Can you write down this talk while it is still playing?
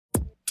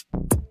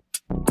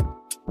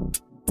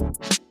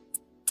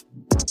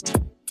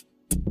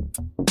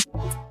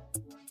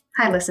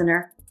Hi,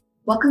 listener.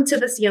 Welcome to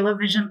this Yellow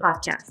Vision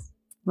podcast,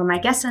 where my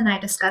guests and I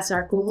discuss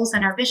our goals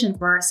and our vision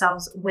for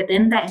ourselves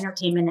within the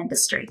entertainment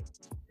industry,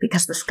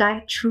 because the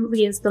sky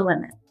truly is the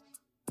limit.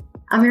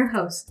 I'm your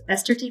host,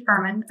 Esther T.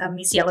 Furman of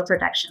Miss Yellow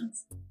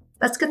Productions.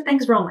 Let's get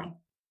things rolling.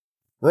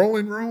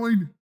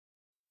 Rolling.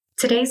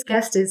 Today's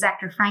guest is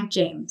actor Frank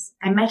James.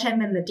 I met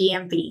him in the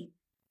DMV.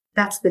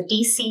 That's the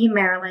DC,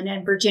 Maryland,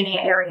 and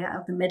Virginia area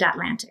of the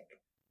Mid-Atlantic.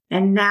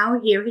 And now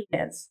here he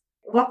is.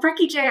 Well,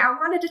 Frankie J, I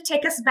wanted to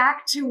take us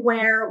back to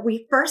where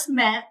we first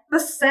met, the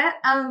set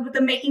of The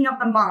Making of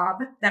the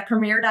Mob that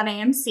premiered on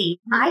AMC.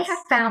 I had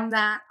found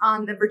that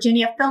on the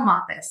Virginia Film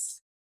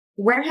Office.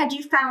 Where had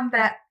you found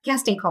that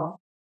casting call?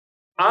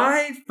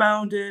 I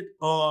found it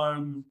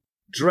on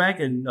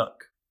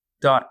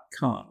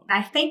DragonNook.com.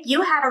 I think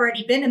you had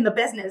already been in the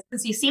business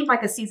because you seemed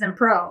like a seasoned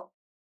pro.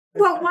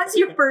 What was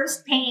your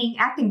first paying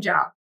acting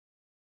job?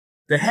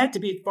 There had to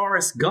be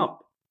Forrest Gump.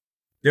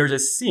 There's a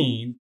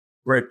scene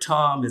where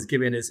Tom is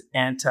giving his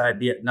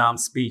anti-Vietnam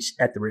speech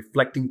at the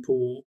reflecting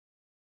pool,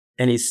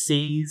 and he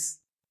sees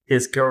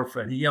his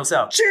girlfriend. He yells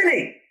out,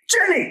 Jenny!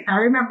 I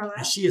remember that.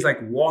 And she is like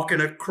walking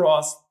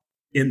across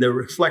in the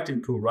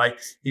reflecting pool, right?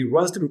 He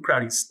runs through the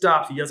crowd. He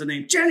stops. He yells her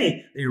name,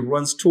 Jenny! And he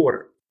runs toward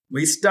her.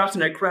 When he stops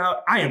in that crowd,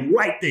 I am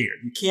right there.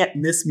 You can't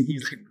miss me.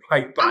 He's like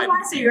right by me.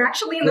 So you're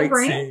actually in the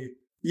frame?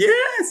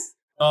 Yes.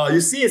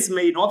 You see it's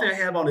made. All thing I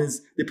have on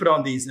is they put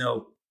on these,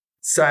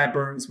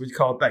 sideburns, which you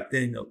call back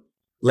then,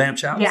 lamb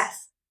chops.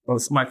 Yes. Oh,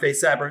 it's my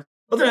face sideburns.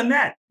 Other than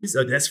that,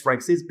 so that's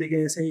Frank. See his big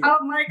ass head. Oh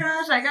my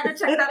gosh, I gotta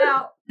check that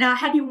out. Now,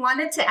 had you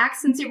wanted to act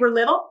since you were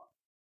little?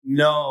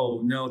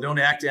 No. The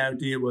only acting I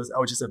did was I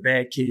was just a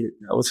bad kid.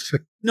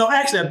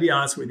 Actually, I'll be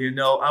honest with you.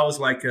 No, I was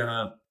like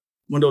one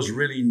of those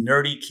really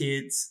nerdy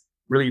kids.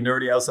 Really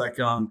nerdy. I was like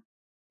on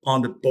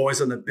the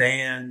Boys on the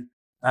Band.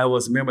 I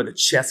was a member of the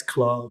chess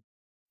club.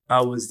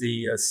 I was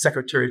the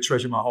secretary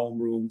treasurer in my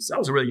homeroom. So I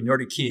was a really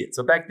nerdy kid.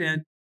 So back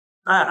then,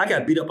 I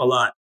got beat up a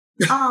lot.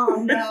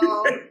 Oh,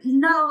 no.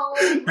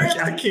 Really?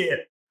 I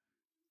can't.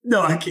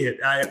 No, I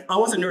can't. I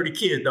was a nerdy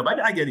kid, though, but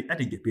I did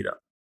get beat up.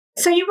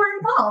 So you were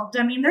involved.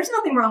 I mean, there's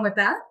nothing wrong with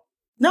that.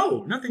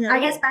 No, nothing at all.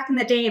 I guess back in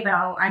the day,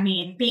 though, I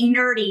mean, being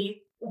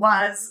nerdy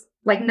was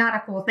like not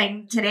a cool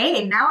thing.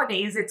 Today,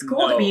 nowadays, it's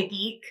cool to be a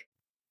geek.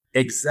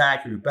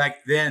 Exactly.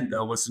 Back then,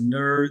 though, was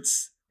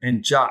nerds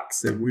and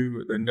jocks, and we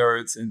were the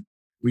nerds, and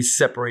we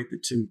separate the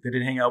two. They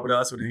didn't hang out with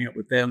us, we didn't hang out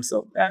with them.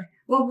 So,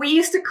 Well, we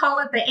used to call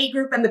it the A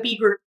group and the B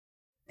group,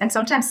 and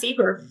sometimes C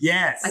group.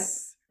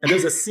 Yes. And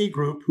there's a C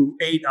group who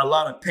ate a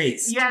lot of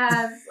paste.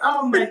 Yes.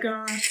 Oh my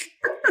gosh.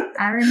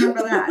 I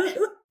remember that.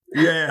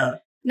 Yeah.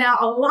 Now,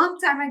 a long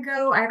time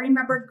ago, I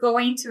remember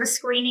going to a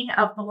screening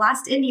of The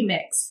Last Indie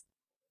Mix.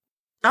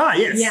 Ah,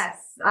 yes.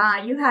 Yes.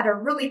 You had a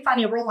really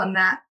funny role in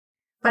that.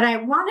 But I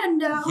want to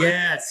know.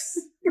 Yes.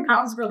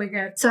 That was really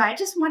good. So I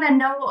just want to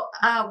know,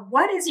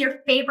 what is your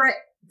favorite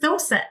film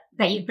set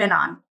that you've been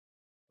on?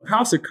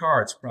 House of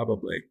Cards,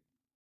 probably.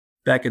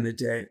 Back in the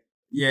day.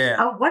 Yeah.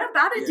 Oh, what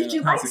about it did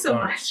you like so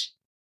much?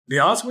 Be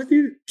honest with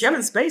you,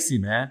 Kevin Spacey,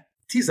 man.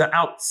 He's an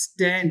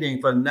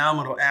outstanding,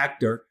 phenomenal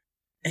actor.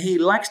 And he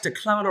likes to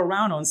clown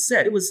around on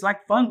set. It was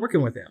like fun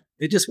working with him.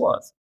 It just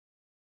was.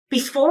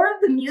 Before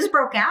the news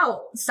broke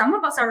out, some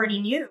of us already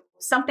knew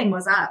something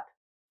was up.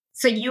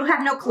 So you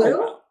had no clue?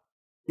 Oh,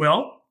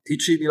 well, he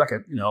treated me like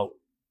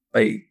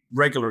a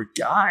regular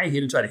guy. He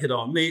didn't try to hit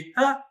on me.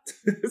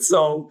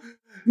 So,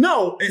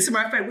 no. As a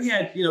matter of fact, we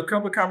had, a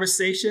couple of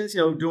conversations,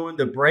 during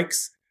the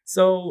breaks.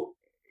 So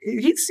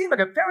he seemed like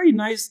a very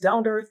nice,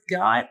 down-to-earth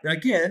guy.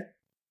 Again,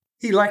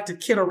 he liked to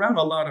kid around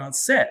a lot on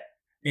set.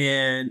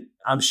 And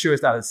I'm sure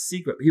it's not a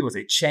secret, but he was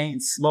a chain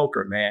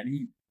smoker, man.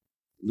 He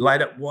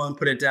light up one,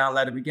 put it down,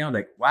 light it again.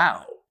 Like,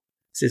 wow.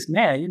 He says,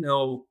 man,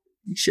 you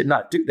should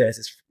not do that.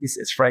 He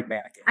says, Frank,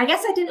 man. I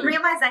guess I didn't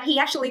realize that he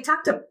actually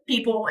talked to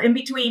people in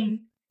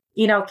between,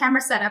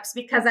 camera setups,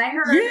 because I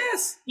heard,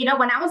 yes.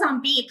 When I was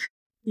on Beep,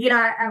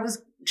 I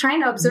was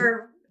trying to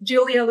observe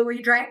Julia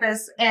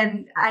Louis-Dreyfus,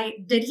 and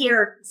I did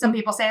hear some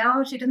people say,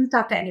 oh, she doesn't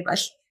talk to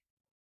anybody.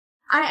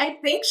 I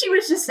think she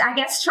was just, I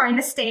guess, trying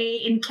to stay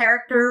in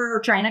character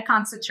or trying to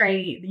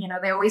concentrate.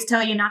 They always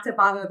tell you not to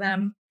bother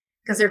them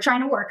because they're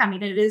trying to work. I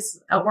mean, it is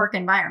a work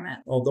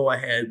environment. Although I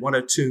had one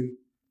or two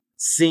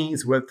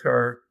scenes with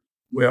her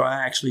where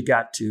I actually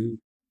got to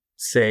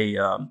say,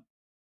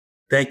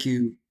 thank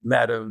you,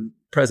 Madam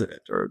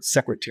President or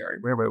Secretary,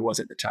 whatever it was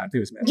at the time. It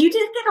was you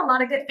did get a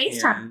lot of good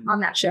FaceTime on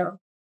that show.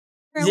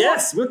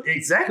 Yes,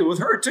 exactly, with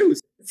her too.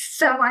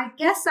 So I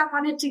guess I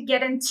wanted to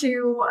get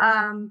into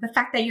the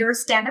fact that you're a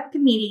stand-up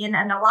comedian,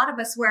 and a lot of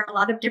us wear a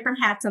lot of different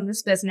hats in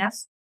this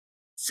business.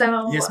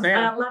 So yes,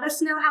 ma'am. Let us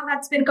know how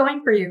that's been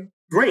going for you.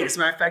 Great. As a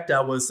matter of fact,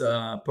 I was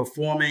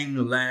performing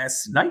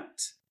last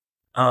night,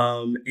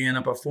 and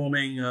I'm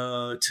performing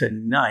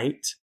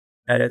tonight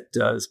at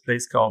this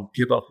place called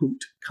Give a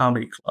Hoot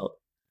Comedy Club.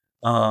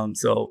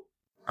 So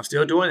I'm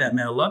still doing that,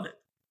 man. I love it.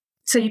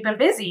 So you've been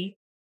busy?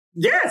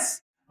 Yes.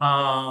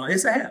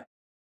 Yes, I have.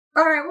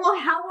 All right. Well,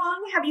 how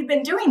long have you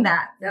been doing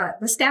that,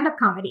 the stand-up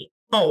comedy?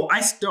 Oh, I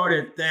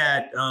started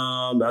that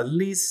at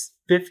least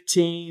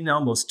 15,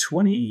 almost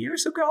 20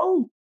 years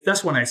ago.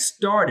 That's when I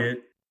started,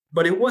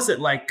 but it wasn't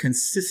like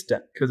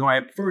consistent because when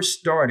I first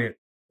started,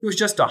 it was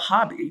just a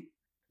hobby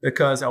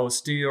because I was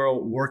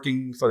still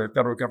working for the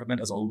federal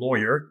government as a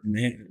lawyer and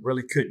they had a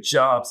really good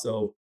job.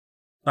 So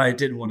I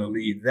didn't want to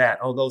leave that.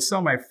 Although some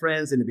of my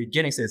friends in the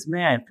beginning says,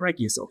 man,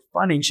 Frankie is so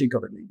funny. You should go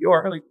to New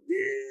York. I'm like,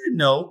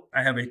 no,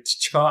 I have a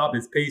job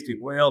that pays me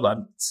well.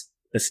 I'm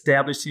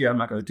established here. I'm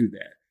not going to do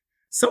that.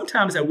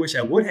 Sometimes I wish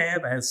I would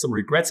have. I have some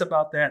regrets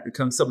about that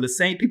because some of the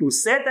same people who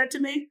said that to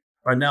me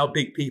are now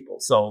big people.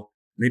 So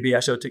maybe I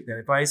should take that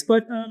advice.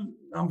 But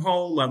I'm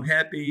home. I'm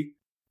happy.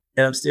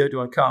 And I'm still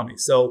doing comedy.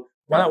 So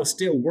while I was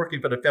still working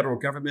for the federal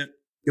government,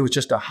 it was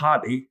just a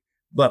hobby.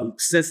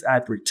 But since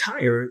I've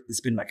retired,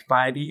 it's been like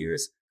 5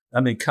 years.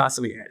 I've been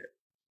constantly at it.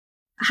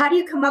 How do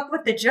you come up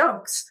with the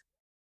jokes?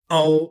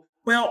 Oh,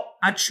 well,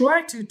 I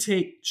try to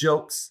take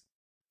jokes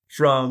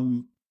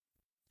from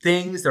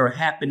things that are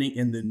happening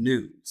in the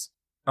news.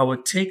 I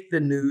would take the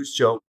news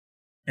joke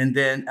and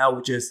then I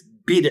would just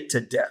beat it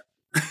to death.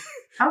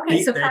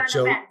 Okay, so current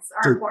events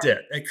are important.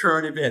 And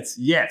current events,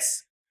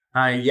 yes.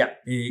 Yeah,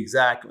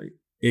 exactly.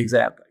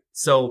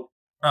 So,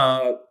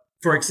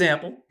 for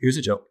example, here's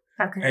a joke.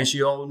 Okay. As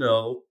you all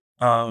know,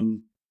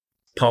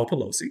 Paul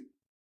Pelosi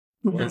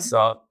was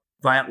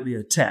violently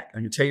attacked.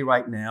 I can tell you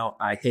right now,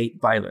 I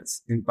hate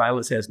violence. And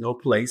violence has no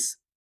place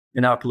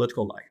in our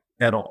political life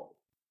at all.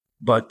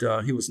 But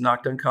he was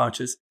knocked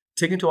unconscious,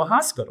 taken to a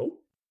hospital.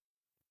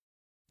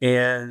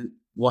 And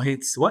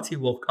once he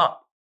woke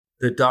up,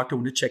 the doctor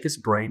wanted to check his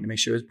brain to make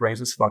sure his brain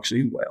was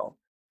functioning well.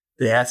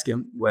 They asked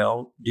him,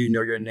 well, do you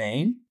know your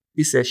name?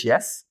 He says,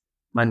 yes,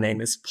 my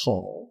name is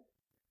Paul.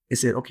 He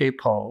said, okay,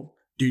 Paul,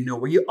 do you know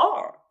where you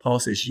are? Paul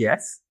says,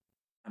 yes,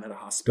 I'm at a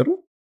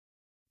hospital.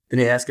 Then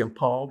they asked him,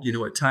 Paul, do you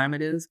know what time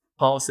it is?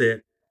 Paul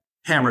said,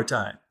 hammer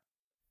time.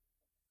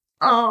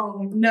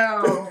 Oh,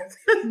 no.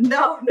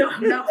 No,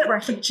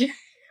 Frankie.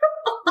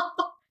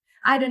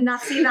 I did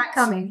not see that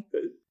coming.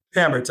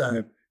 Hammer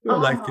time.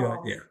 Like the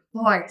idea.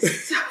 Boy.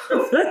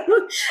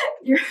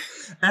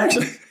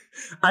 Actually,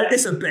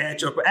 it's a bad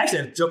joke, but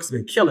actually that joke's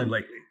been killing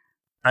lately.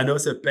 I know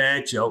it's a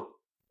bad joke.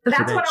 That's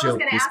what I was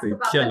going to ask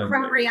about the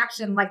crowd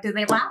reaction. Like, do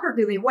they laugh or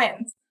do they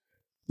win?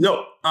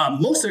 No,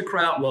 most of the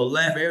crowd will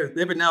laugh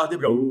every now and then.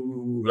 Go,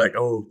 ooh, like,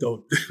 oh,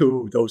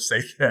 don't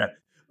say that.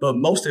 But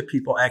most of the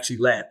people actually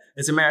laugh.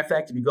 As a matter of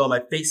fact, if you go on my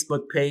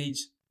Facebook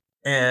page,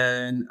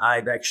 and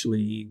I've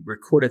actually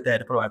recorded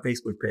that for my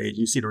Facebook page,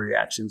 you see the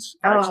reactions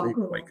actually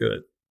quite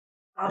good.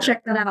 I'll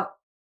check that out.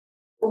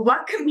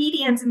 What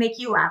comedians make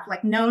you laugh?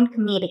 Like known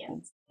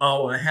comedians?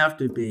 Oh, I have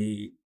to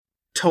be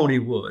Tony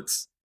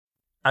Woods.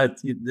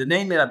 The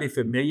name may not be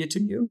familiar to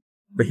you,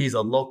 but he's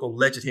a local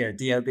legend here in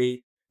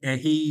DMV. And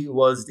he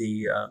was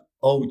the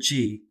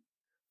OG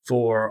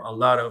for a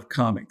lot of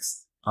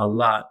comics.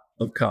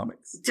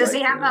 Does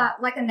he have a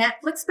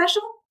Netflix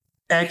special?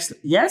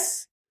 Excellent.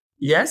 Yes.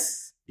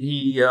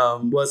 He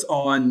was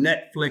on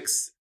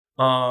Netflix.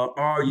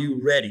 Are You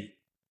Ready?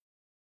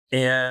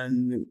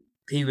 And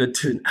he would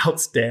do an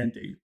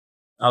outstanding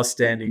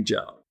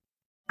job.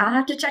 I'll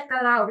have to check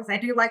that out because I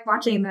do like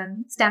watching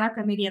the stand-up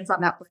comedians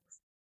on Netflix.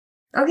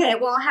 Okay,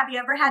 well, have you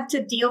ever had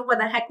to deal with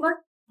a heckler?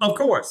 Of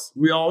course,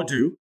 we all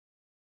do.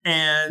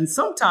 And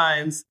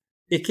sometimes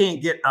it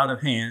can't get out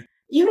of hand.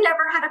 You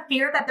never had a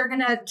fear that they're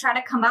going to try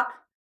to come up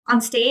on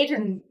stage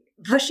and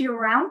push you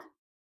around?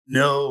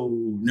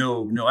 No.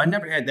 I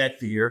never had that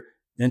fear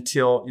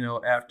until,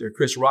 after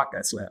Chris Rock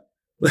got slapped.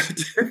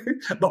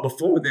 But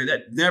before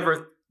that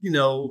never,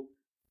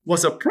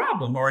 was a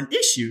problem or an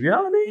issue. You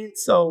know what I mean?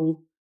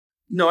 So,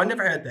 no, I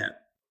never had that.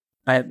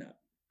 I have not.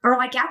 Or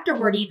like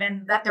afterward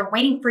even, that they're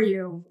waiting for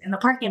you in the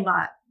parking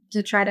lot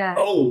to try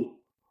to...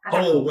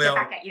 Get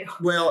back at you.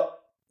 Well,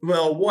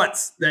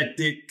 once that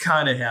did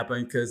kind of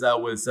happen because I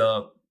was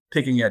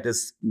picking at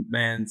this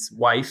man's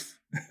wife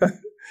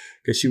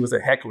because she was a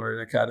heckler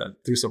and I kind of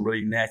threw some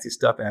really nasty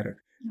stuff at her.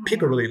 Oh.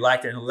 People really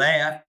liked it and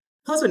laughed.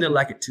 Husband didn't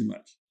like it too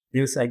much. He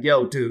was like,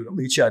 yo, dude, I'll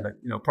meet you at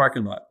the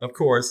parking lot. Of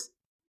course,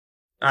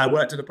 I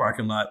went to the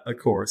parking lot, of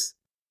course,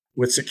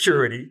 with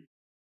security.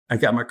 I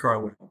got my car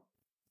with him.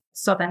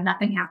 So then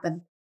nothing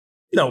happened?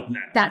 No.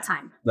 That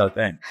time?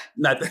 Nothing.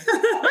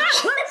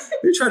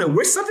 You're trying to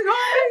wish something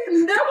on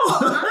me? No,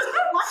 I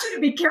want you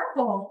to be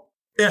careful.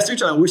 Yes, you're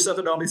trying to wish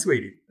something on me,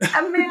 sweetie. Man,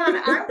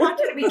 I want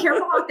you to be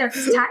careful out there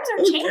because times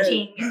are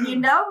changing. And you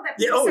know that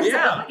people's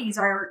sensibilities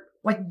are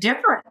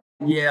different.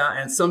 Yeah,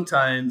 and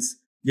sometimes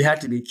you have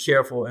to be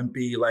careful and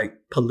be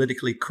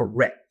politically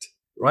correct,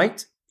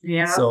 right?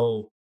 Yeah.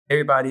 So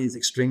everybody is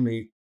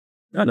extremely,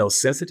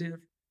 sensitive.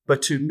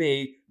 But to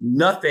me,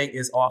 nothing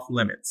is off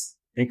limits.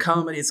 And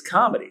comedy is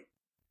comedy.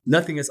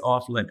 Nothing is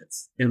off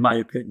limits, in my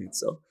opinion.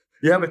 So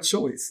you have a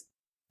choice.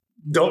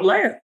 Don't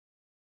laugh.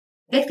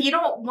 If you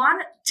don't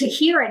want to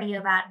hear any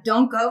of that,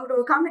 don't go to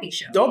a comedy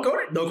show. Don't go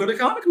to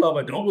Comic Club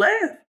or don't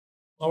laugh.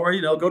 Or,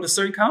 go to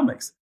certain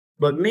comics.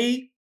 But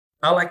me,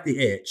 I like the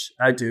edge.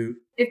 I do.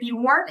 If you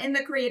weren't in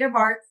the creative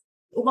arts,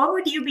 what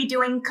would you be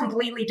doing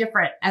completely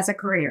different as a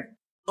career?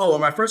 Oh, well,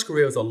 my first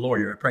career was a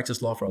lawyer. I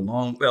practiced law for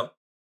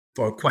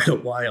for quite a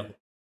while.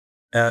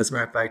 As a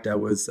matter of fact, I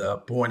was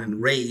born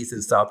and raised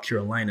in South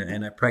Carolina,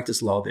 and I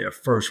practiced law there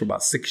first for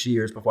about 6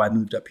 years before I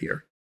moved up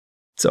here.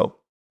 So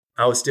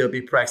I would still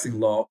be practicing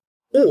law.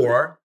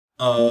 Or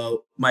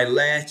my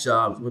last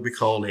job, what we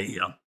call a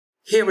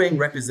hearing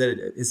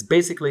representative. It's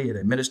basically an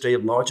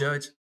administrative law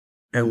judge.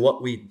 And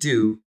what we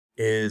do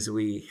is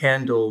we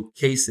handle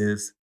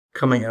cases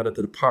coming out of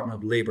the Department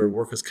of Labor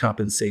workers'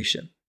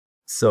 compensation.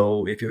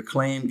 So if your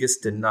claim gets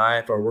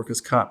denied for a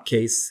workers' comp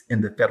case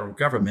in the federal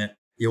government,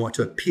 you want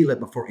to appeal it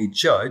before a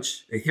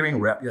judge, a hearing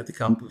rep, you have to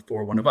come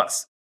before one of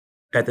us.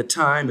 At the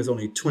time, there's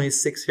only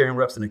 26 hearing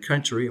reps in the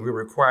country, and we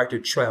were required to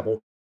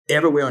travel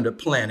everywhere on the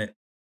planet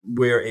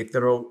where a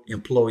federal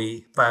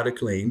employee filed a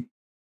claim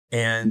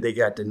and they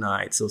got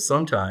denied. So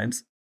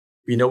sometimes,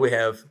 we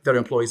have federal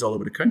employees all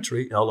over the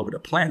country and all over the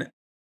planet.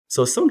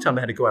 So sometimes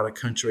I had to go out of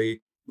the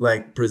country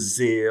like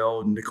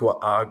Brazil,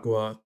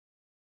 Nicaragua,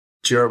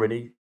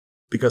 Germany,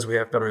 because we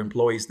have federal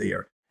employees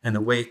there. And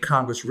the way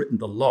Congress written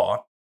the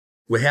law,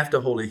 we have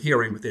to hold a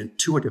hearing within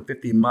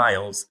 250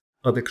 miles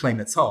of the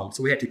claimant's home.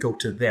 So we had to go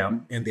to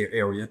them in their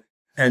area.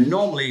 And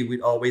normally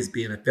we'd always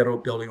be in a federal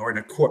building or in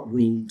a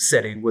courtroom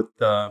setting with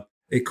a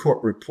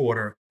court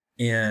reporter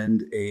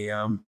and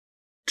a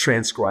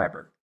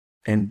transcriber.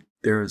 And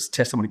there's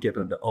testimony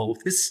given under oath.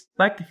 It's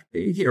like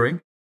a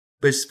hearing,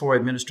 but it's for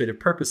administrative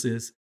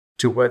purposes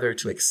to whether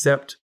to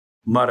accept,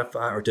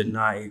 modify, or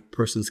deny a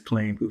person's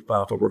claim who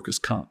filed for workers'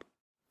 comp.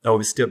 I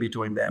would still be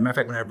doing that. Matter of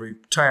fact, when I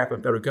retired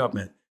from federal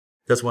government,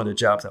 that's one of the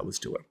jobs I was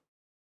doing.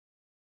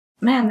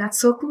 Man, that's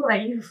so cool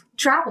that you've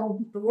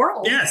traveled the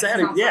world.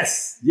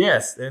 Yes,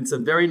 yes. And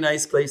some very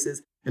nice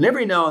places. And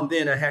every now and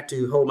then I had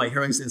to hold my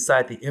hearings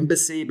inside the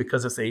embassy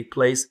because it's a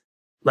place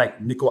like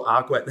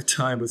Nicaragua at the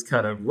time was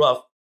kind of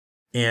rough.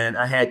 And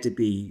I had to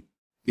be,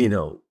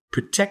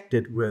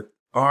 protected with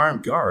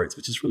armed guards,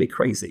 which is really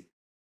crazy.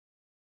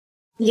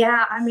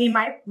 Yeah, I mean,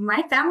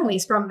 my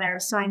family's from there,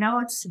 so I know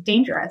it's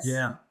dangerous.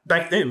 Yeah,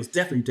 back then it was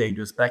definitely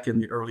dangerous, back in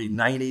the early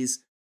 90s.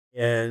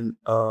 And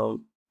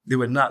they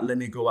would not let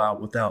me go out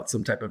without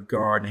some type of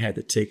guard. And I had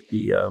to take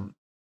the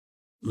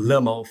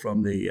limo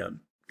from the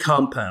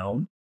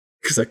compound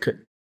because I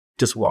couldn't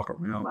just walk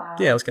around. Wow.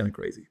 Yeah, it was kind of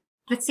crazy.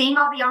 But seeing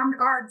all the armed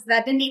guards,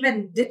 that didn't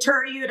even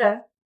deter you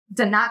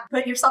to not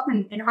put yourself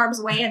in harm's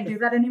way and do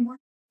that anymore?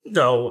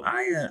 No,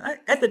 I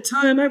at the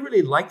time, I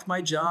really liked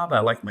my job. I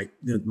liked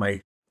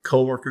my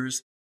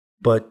coworkers,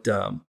 but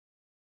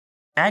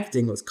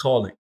acting was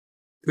calling.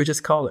 It was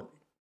just calling.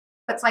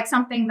 It's like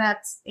something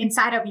that's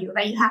inside of you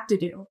that you have to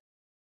do.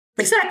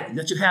 Exactly,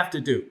 that you have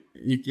to do.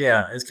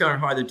 It's kind of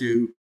hard to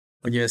do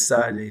when you're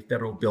inside a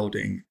federal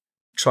building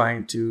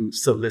trying to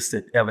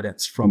solicit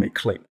evidence from a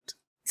claimant.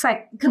 It's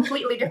like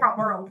completely different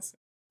worlds.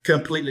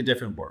 Completely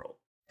different world.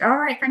 All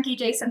right, Frankie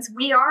J, since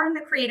we are in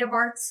the creative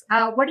arts,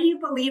 what do you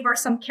believe are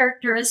some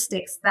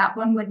characteristics that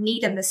one would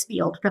need in this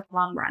field for the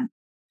long run?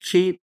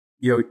 Keep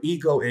your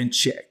ego in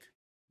check.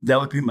 That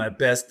would be my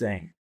best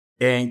thing.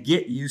 And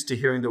get used to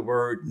hearing the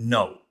word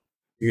no.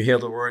 You hear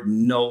the word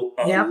no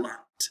a lot.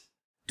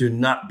 Do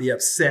not be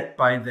upset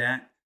by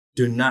that.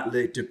 Do not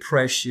let it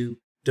depress you.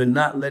 Do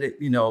not let it,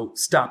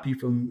 stop you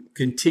from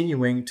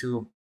continuing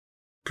to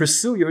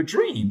pursue your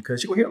dream,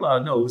 because you'll hear a lot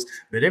of no's.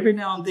 But every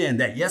now and then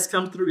that yes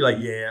comes through. You're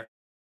like, yeah,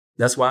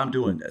 that's why I'm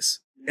doing this.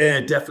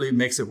 And it definitely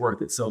makes it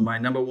worth it. So my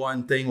number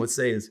one thing would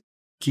say is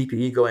keep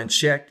your ego in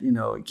check,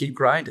 and keep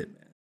grinding,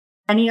 man.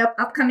 Any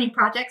upcoming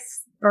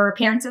projects or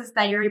appearances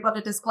that you're able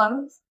to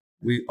disclose?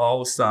 We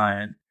all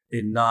sign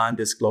a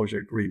non-disclosure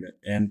agreement.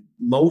 And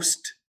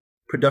most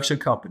production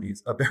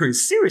companies are very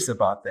serious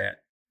about that.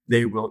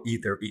 They will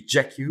either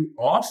eject you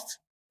off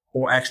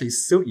or actually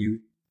sue you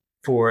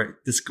for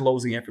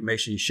disclosing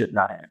information you should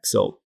not have.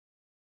 So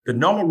the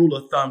normal rule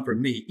of thumb for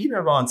me, even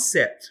if on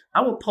set,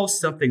 I will post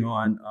something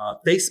on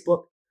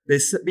Facebook. They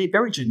be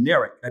very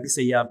generic. I can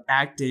say, yeah, I'm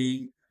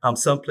acting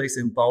someplace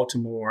in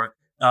Baltimore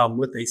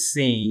with a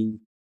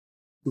scene.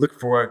 Look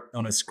for it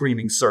on a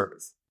streaming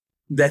service.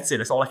 That's it.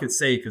 That's all I can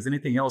say, because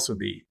anything else would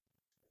be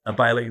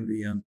violating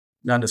the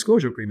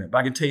non-disclosure agreement. But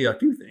I can tell you a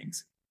few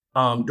things.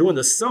 During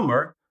the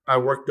summer, I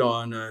worked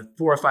on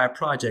 4 or 5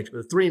 projects, but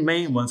the 3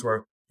 main ones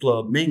were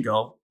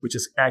Flamingo, which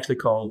is actually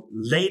called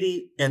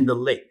Lady in the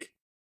Lake.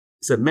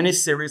 It's a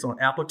miniseries on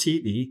Apple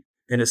TV,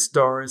 and it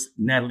stars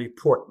Natalie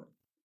Portman.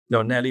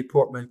 Natalie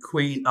Portman,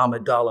 Queen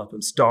Amidala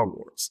from Star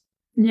Wars.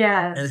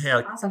 Yeah, and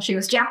had awesome. She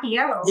was Jackie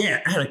O.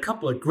 Yeah, I had a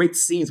couple of great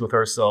scenes with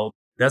her, so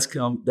that's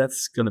going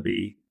to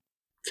be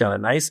kind of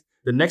nice.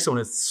 The next one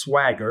is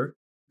Swagger.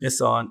 It's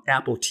on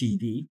Apple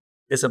TV.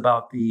 It's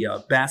about the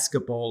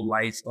basketball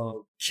life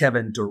of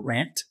Kevin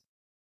Durant.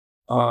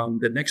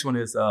 The next one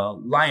is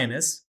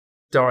Lioness,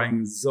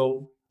 starring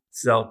Zoe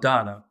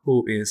Saldana,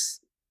 who is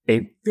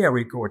a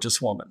very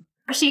gorgeous woman.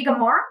 Was she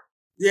Gamora?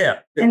 Yeah.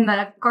 In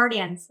the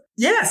Guardians.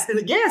 Yes.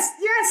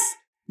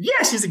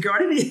 Yes, she's a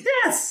Guardian.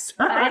 Yes.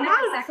 I know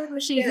exactly who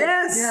she is.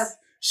 Yes.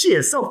 She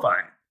is so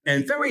fine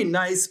and very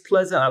nice,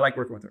 pleasant. I like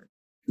working with her.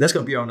 That's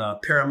going to be on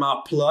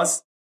Paramount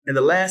Plus. And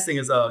the last thing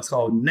is it's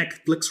called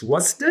Netflix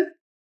Rusted.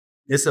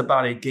 It's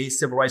about a gay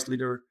civil rights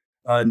leader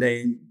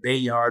named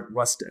Bayard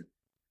Rustin.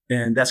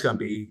 And that's going to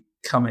be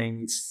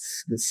coming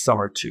this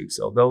summer too.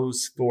 So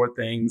those 4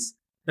 things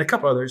and a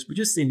couple others, but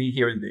just see me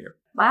here and there.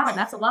 Wow,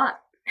 that's a lot.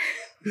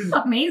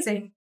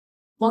 Amazing.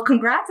 Well,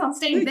 congrats on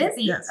staying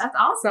busy. Yes. That's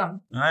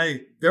awesome.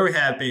 I'm very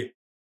happy.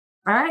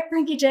 All right,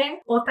 Frankie James.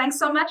 Well, thanks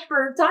so much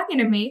for talking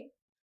to me.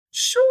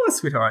 Sure,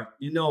 sweetheart.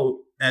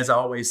 As I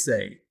always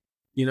say,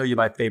 you're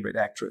my favorite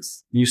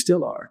actress. You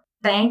still are.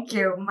 Thank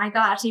you. My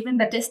gosh, even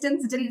the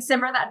distance didn't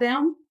simmer that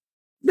down.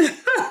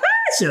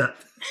 Shut up.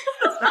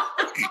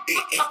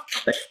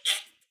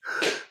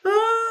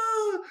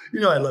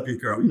 I love you,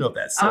 girl. You know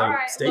that. So all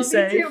right. stay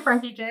safe. You too,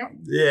 Frankie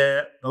James.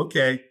 Yeah,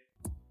 okay.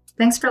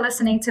 Thanks for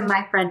listening to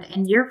my friend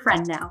and your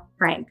friend now,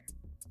 Frank.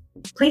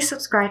 Please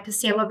subscribe to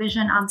Cielo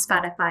Vision on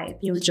Spotify if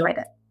you enjoyed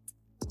it.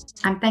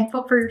 I'm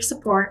thankful for your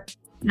support,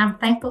 and I'm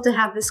thankful to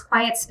have this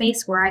quiet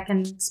space where I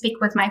can speak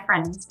with my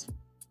friends.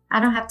 I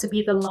don't have to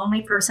be the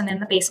lonely person in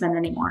the basement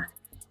anymore.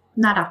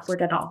 Not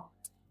awkward at all.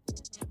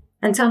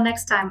 Until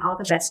next time, all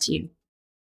the best to you.